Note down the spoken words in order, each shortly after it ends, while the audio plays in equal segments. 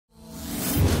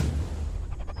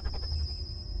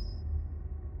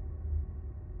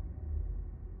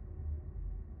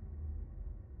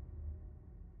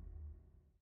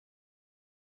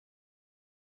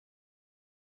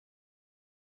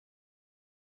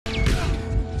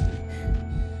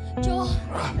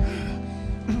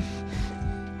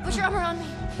Put your arm around me.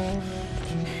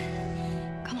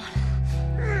 Come on.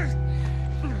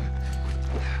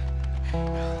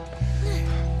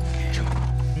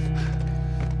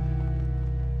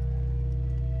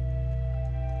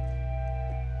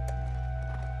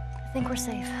 I think we're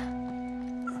safe.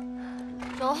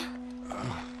 Joel?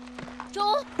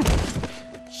 Joel?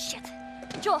 Shit.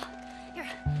 Joel, here.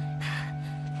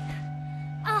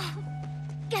 Oh,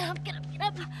 get up, get up, get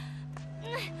up.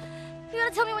 You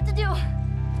gotta tell me what to do.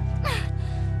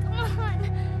 Come on.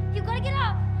 You gotta get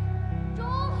up.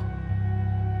 Joel?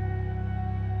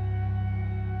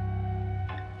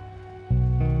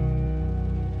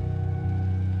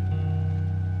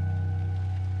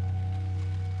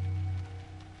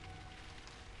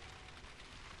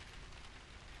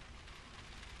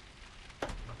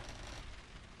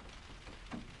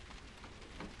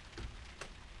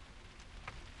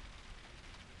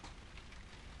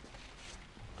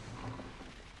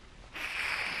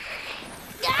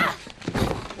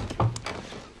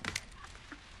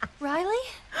 Riley?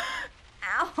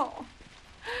 Ow.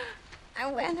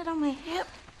 I landed on my hip.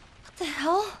 What the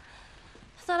hell?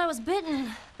 I thought I was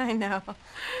bitten. I know.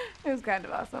 It was kind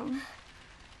of awesome.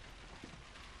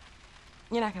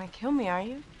 You're not gonna kill me, are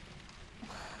you?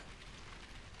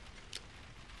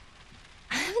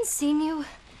 I haven't seen you,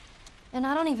 and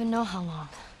I don't even know how long.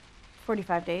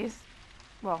 45 days.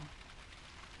 Well,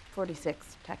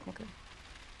 46, technically.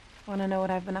 Wanna know what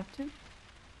I've been up to?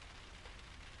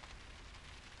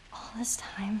 All this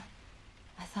time,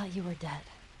 I thought you were dead.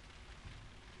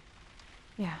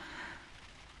 Yeah.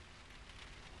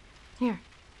 Here.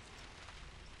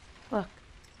 Look.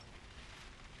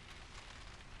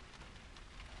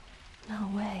 No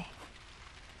way.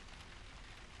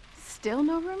 Still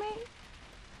no roommate?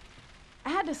 I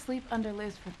had to sleep under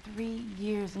Liz for 3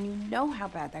 years, and you know how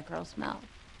bad that girl smelled.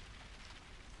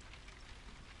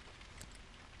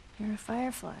 You're a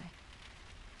firefly.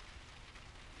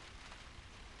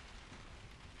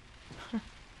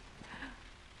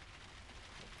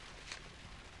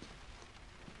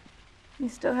 You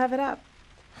still have it up.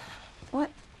 What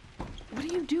are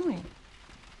you doing?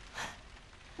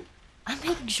 I'm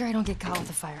making sure I don't get caught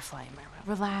with a firefly in my room.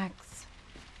 Relax.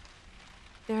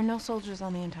 There are no soldiers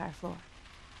on the entire floor.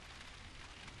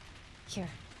 Here,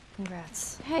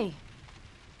 congrats. Hey.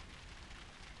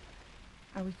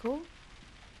 Are we cool?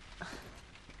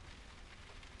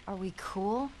 Are we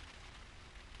cool?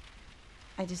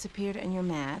 I disappeared and you're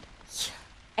mad. Yeah.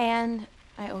 And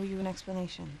I owe you an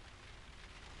explanation.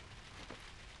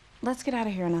 Let's get out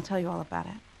of here and I'll tell you all about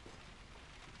it.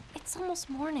 It's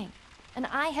almost morning, and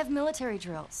I have military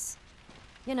drills.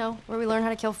 You know, where we learn how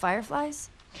to kill fireflies.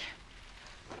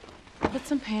 Put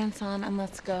some pants on and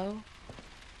let's go.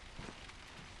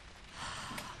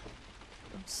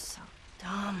 I'm so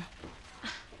dumb.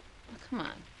 Oh, come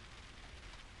on.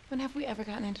 When have we ever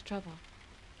gotten into trouble?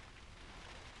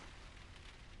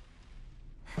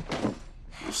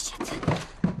 Shit.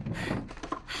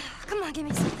 Come on, give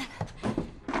me something.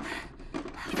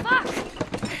 Fuck!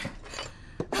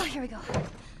 Oh, here we go.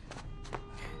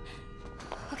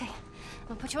 Okay,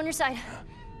 I'll put you on your side.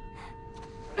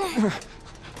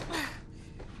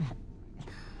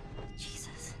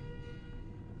 Jesus.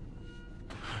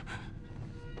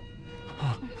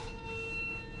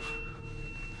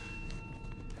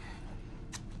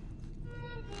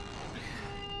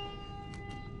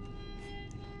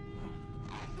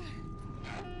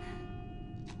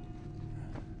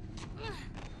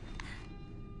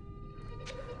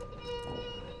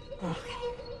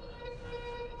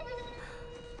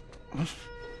 I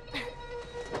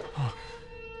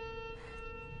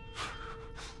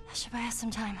should buy us some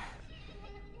time.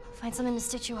 I'll find something to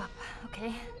stitch you up,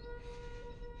 okay?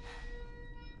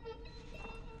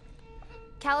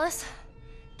 Callus,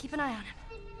 keep an eye on him.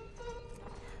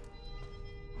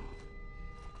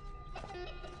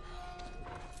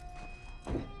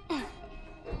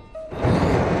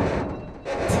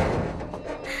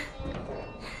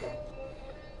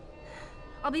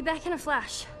 I'll be back in a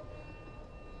flash.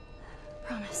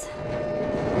 Promise.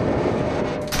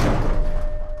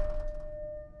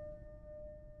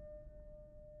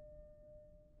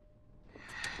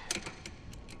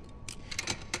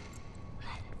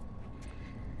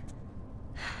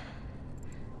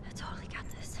 I totally got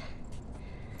this.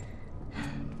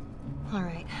 All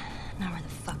right, now where the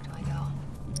fuck do I go?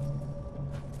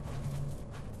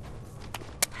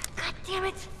 God damn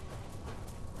it!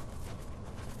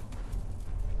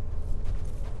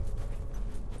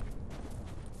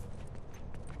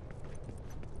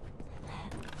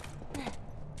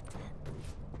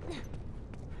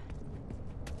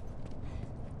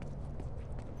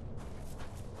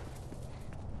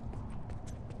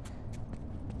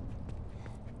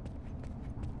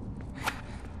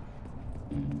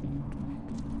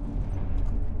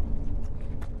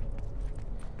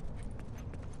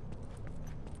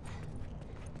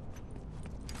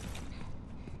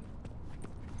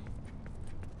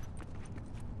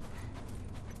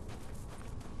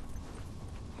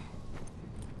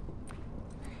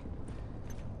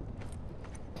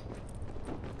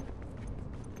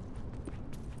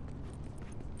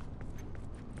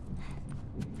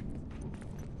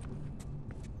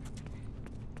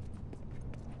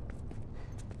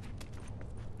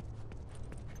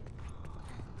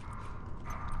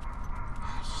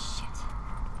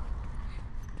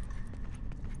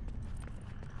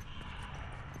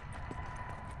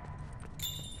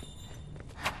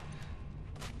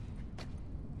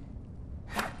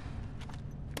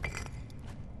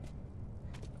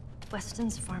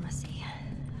 Weston's Pharmacy.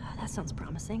 That sounds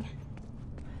promising.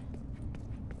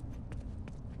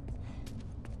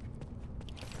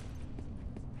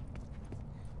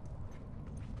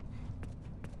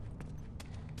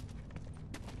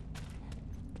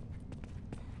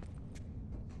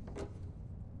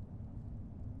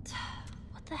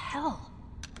 What the hell?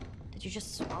 Did you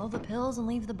just swallow the pills and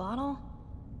leave the bottle?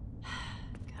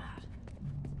 God.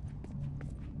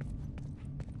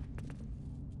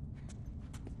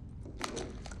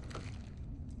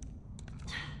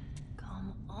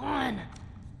 Come on.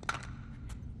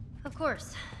 Of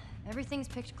course, everything's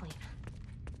picked clean.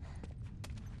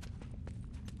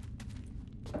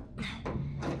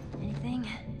 Anything?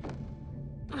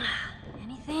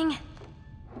 Anything?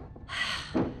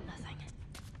 Nothing.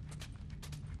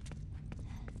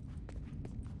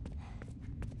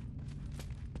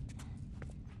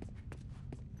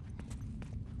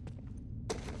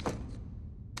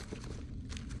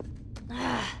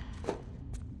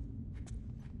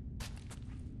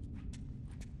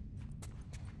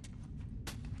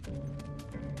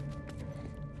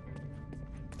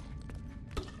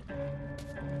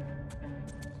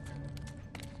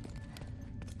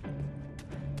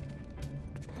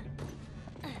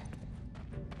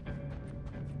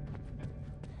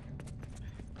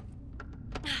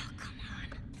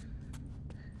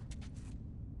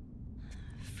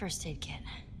 First aid kit.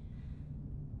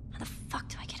 How the fuck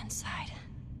do I get inside?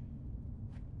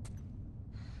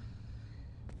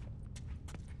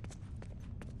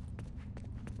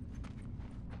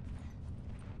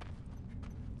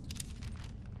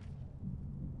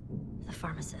 The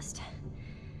pharmacist.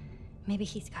 Maybe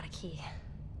he's got a key.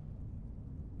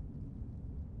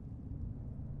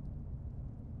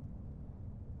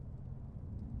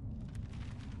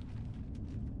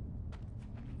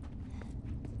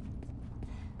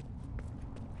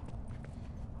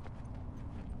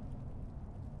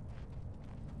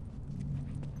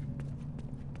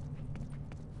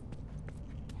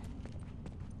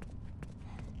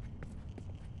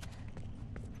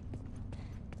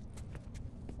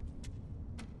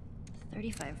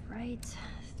 $35 right,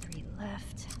 3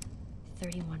 left,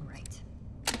 31 right.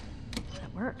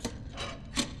 That worked.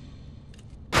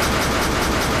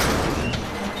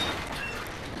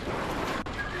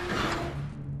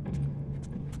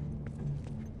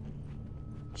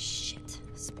 Shit,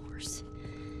 spores.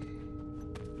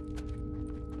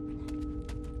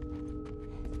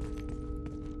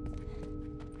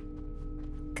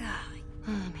 God.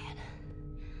 Oh man.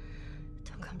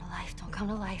 Don't come to life, don't come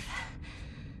to life.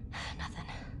 Nothing.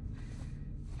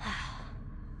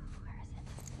 Where is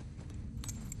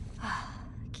it? Ah,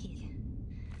 key.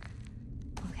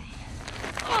 Okay.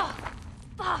 Oh,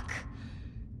 fuck!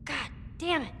 God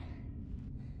damn it!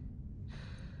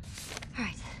 All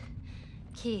right.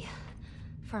 Key.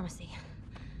 Pharmacy.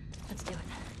 Let's do it.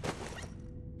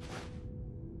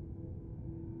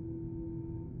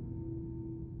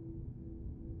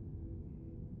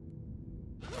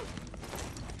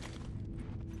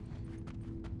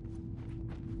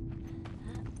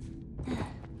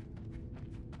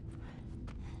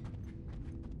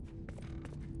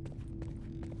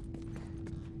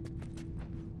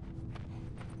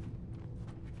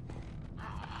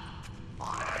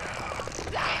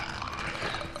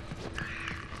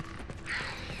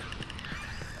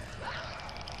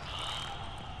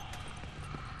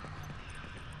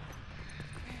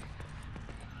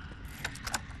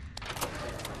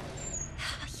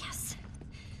 Yes.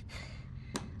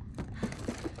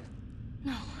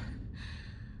 No.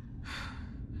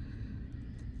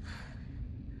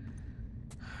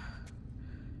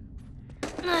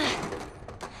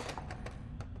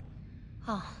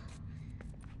 Oh.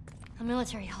 A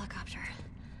military helicopter.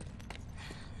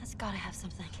 That's gotta have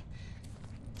something.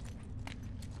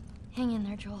 Hang in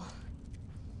there, Joel.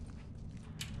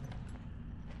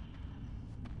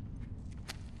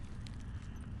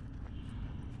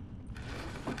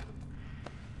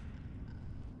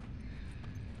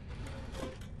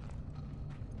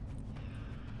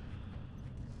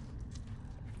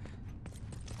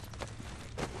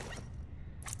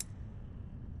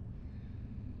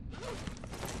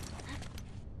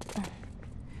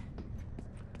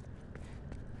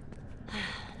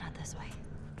 Not this way.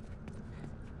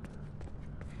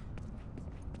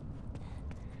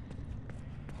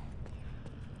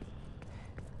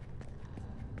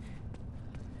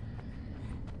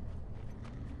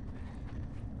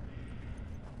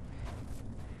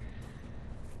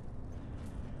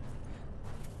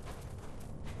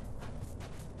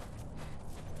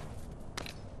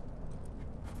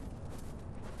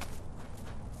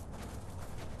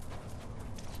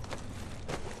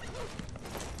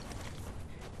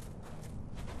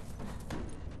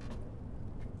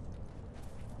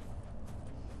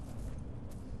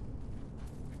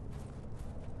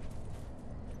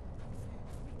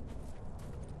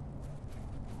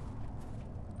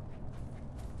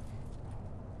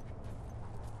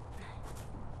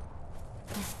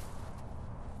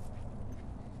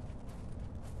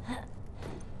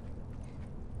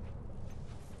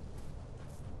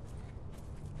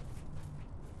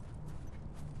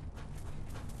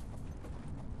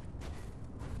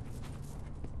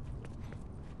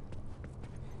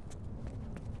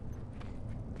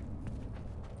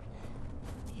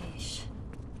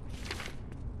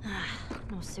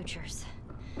 sutures.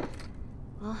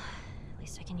 Well, at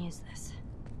least I can use this.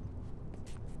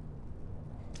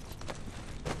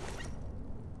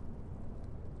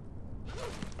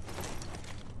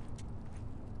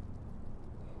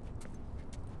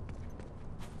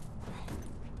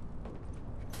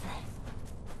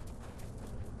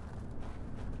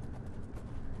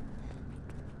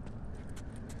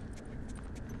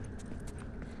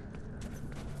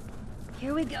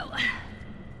 Here we go.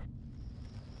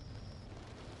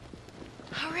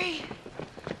 Hurry!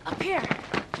 Up here!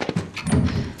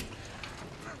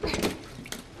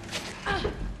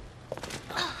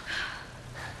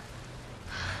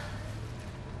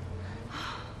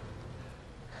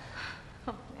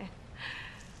 Oh, man.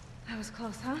 That was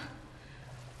close, huh?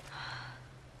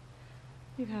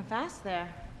 You're kind of fast there.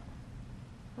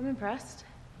 I'm impressed.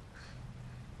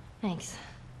 Thanks.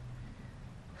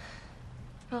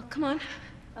 Well, come on.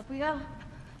 Up we go.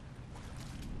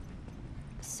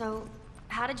 So,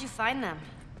 how did you find them?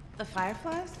 The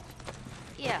Fireflies?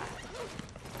 Yeah.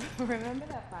 Remember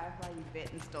that Firefly you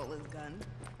bit and stole his gun?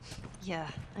 Yeah,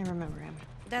 I remember him.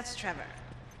 That's Trevor.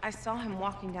 I saw him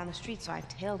walking down the street, so I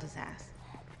tailed his ass.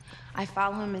 I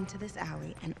follow him into this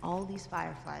alley, and all these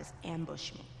Fireflies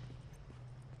ambush me.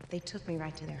 They took me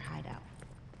right to their hideout.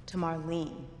 To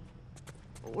Marlene.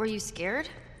 Were you scared?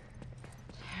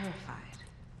 Terrified.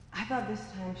 I thought this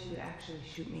time she would actually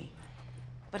shoot me.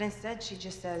 But instead, she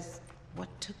just says, "What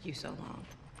took you so long?"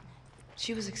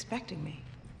 She was expecting me.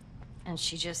 And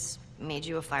she just made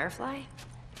you a Firefly?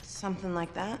 Something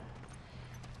like that.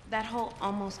 That whole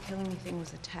almost killing me thing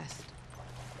was a test.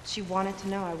 She wanted to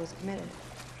know I was committed.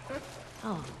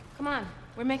 Oh. Come on,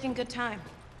 we're making good time.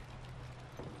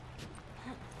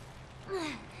 Who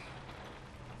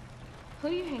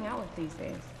do you hang out with these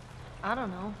days? I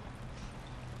don't know.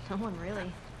 No one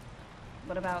really.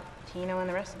 What about Tino and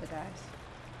the rest of the guys?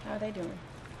 How are they doing?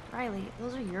 Riley,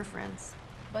 those are your friends.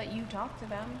 But you talk to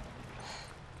them.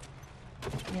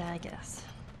 Yeah, I guess.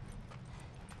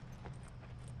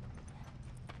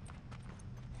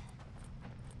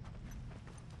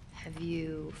 Have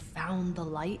you found the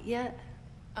light yet?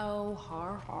 Oh,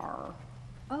 har har.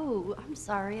 Oh, I'm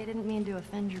sorry. I didn't mean to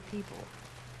offend your people.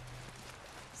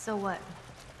 So what?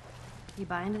 You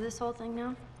buy into this whole thing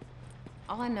now?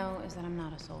 All I know is that I'm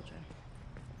not a soldier.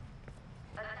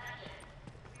 Attention.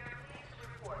 We are pleased to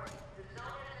report the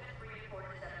zone has been free for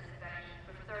disinfection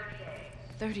for 30 days.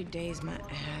 30 days, my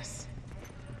ass.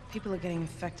 People are getting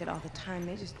infected all the time.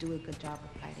 They just do a good job of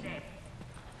fighting it.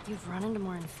 You've run into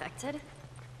more infected?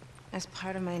 As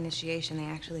part of my initiation, they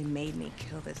actually made me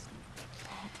kill this.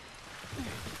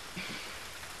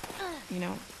 You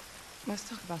know, let's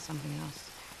talk about something else.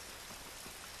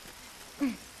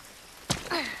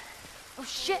 Oh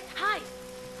shit, hide!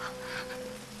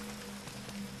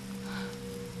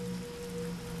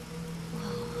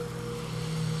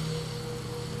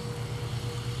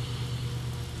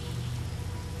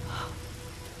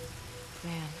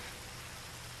 Man,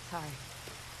 sorry.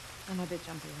 I'm a bit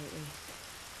jumpy lately.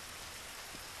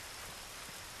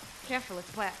 Careful,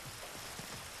 it's wet.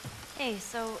 Hey,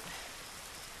 so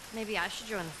maybe I should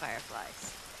join the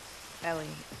Fireflies.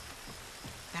 Ellie,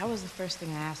 that was the first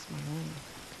thing I asked Marlene.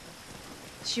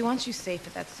 She wants you safe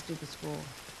at that stupid school.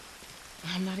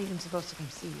 I'm not even supposed to come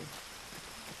see you.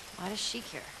 Why does she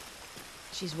care?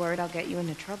 She's worried I'll get you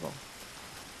into trouble.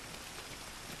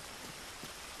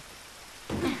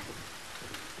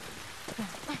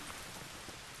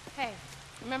 Hey,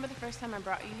 remember the first time I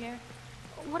brought you here?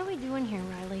 What are we doing here,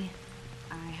 Riley?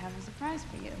 I have a surprise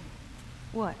for you.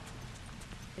 What?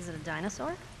 Is it a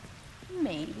dinosaur?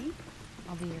 Maybe.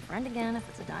 I'll be your friend again if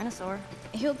it's a dinosaur.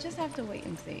 You'll just have to wait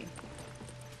and see.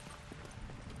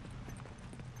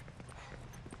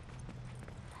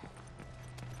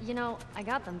 You know, I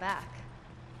got them back.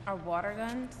 Our water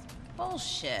guns?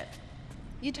 Bullshit.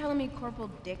 You telling me Corporal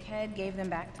Dickhead gave them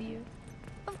back to you?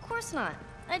 Of course not.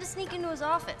 I had to sneak into his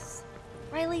office.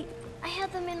 Riley, I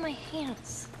had them in my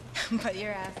hands. But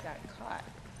your ass got caught.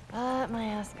 My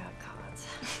ass got caught.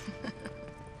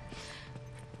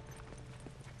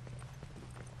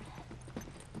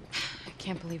 I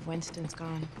can't believe Winston's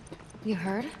gone. You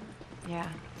heard? Yeah.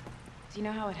 Do you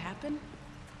know how it happened?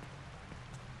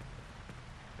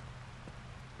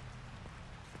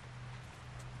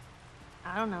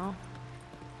 I don't know.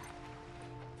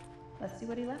 Let's see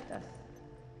what he left us.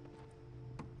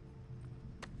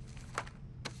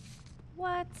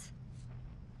 What?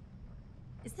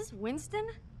 Is this Winston?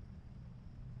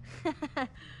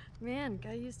 Man,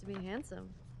 guy used to be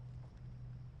handsome.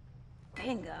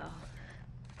 Bingo.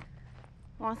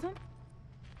 Want some?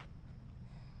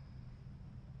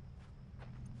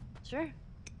 Sure.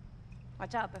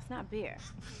 Watch out, that's not beer.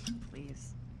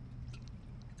 Please.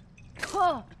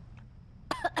 Oh!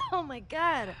 Oh my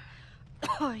god!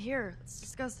 Oh, here. It's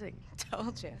disgusting.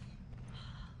 Told you.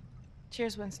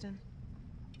 Cheers, Winston.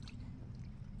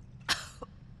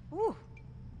 Ooh.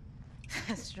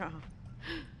 That's strong.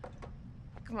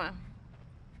 Come on.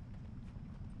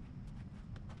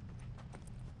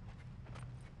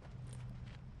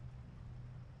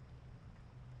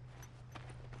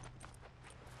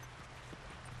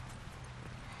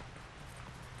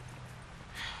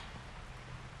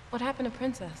 What happened to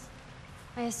Princess?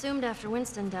 I assumed after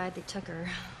Winston died, they took her.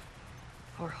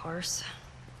 Poor horse.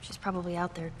 She's probably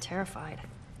out there terrified.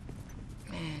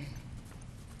 Man.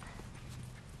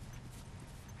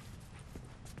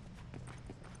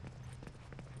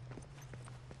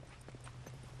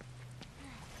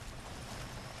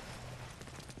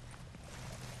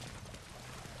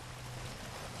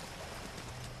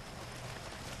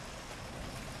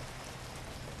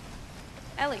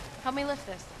 Ellie, help me lift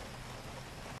this.